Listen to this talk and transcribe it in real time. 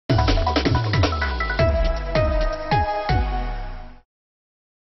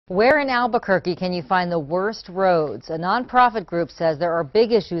Where in Albuquerque can you find the worst roads? A nonprofit group says there are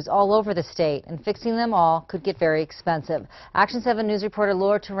big issues all over the state, and fixing them all could get very expensive. Action 7 News reporter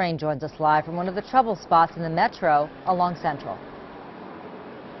Laura Terrain joins us live from one of the trouble spots in the metro along Central.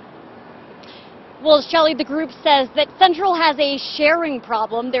 Well, Shelley, the group says that Central has a sharing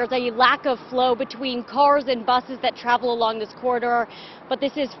problem. There's a lack of flow between cars and buses that travel along this corridor, but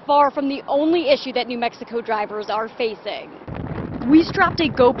this is far from the only issue that New Mexico drivers are facing. We strapped a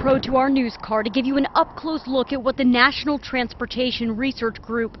GoPro to our news car to give you an up-close look at what the National Transportation Research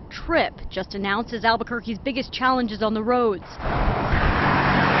Group, TRIP, just announced as Albuquerque's biggest challenges on the roads.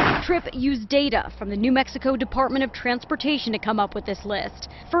 TRIP used data from the New Mexico Department of Transportation to come up with this list.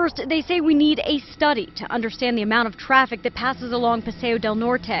 First, they say we need a study to understand the amount of traffic that passes along Paseo del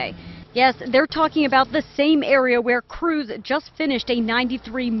Norte. Yes, they're talking about the same area where crews just finished a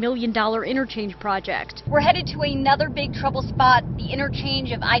 $93 million interchange project. We're headed to another big trouble spot, the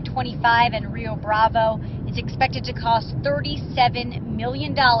interchange of I-25 and Rio Bravo. It's expected to cost $37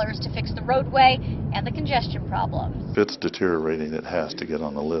 million to fix the roadway and the congestion problems. If it's deteriorating, it has to get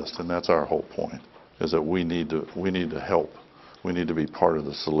on the list, and that's our whole point, is that we need to help. We need to be part of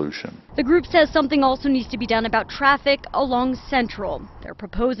the solution. The group says something also needs to be done about traffic along Central. They're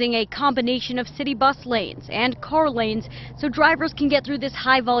proposing a combination of city bus lanes and car lanes so drivers can get through this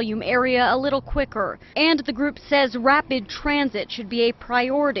high-volume area a little quicker. And the group says rapid transit should be a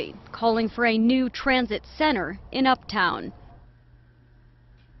priority, calling for a new transit center in Uptown.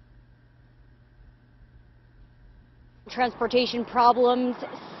 Transportation problems,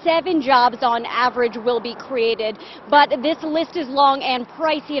 7 jobs on average will be created, but this list is long and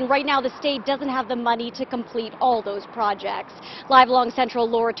pricey, and right now the state doesn't have the money to complete all those projects. Live along Central,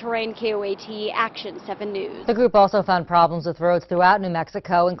 Laura Terrain, KOAT, Action 7 News. The group also found problems with roads throughout New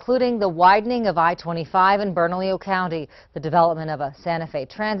Mexico, including the widening of I-25 in Bernalillo County, the development of a Santa Fe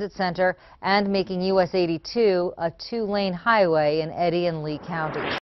Transit Center, and making US 82 a 2-lane highway in Eddy and Lee counties.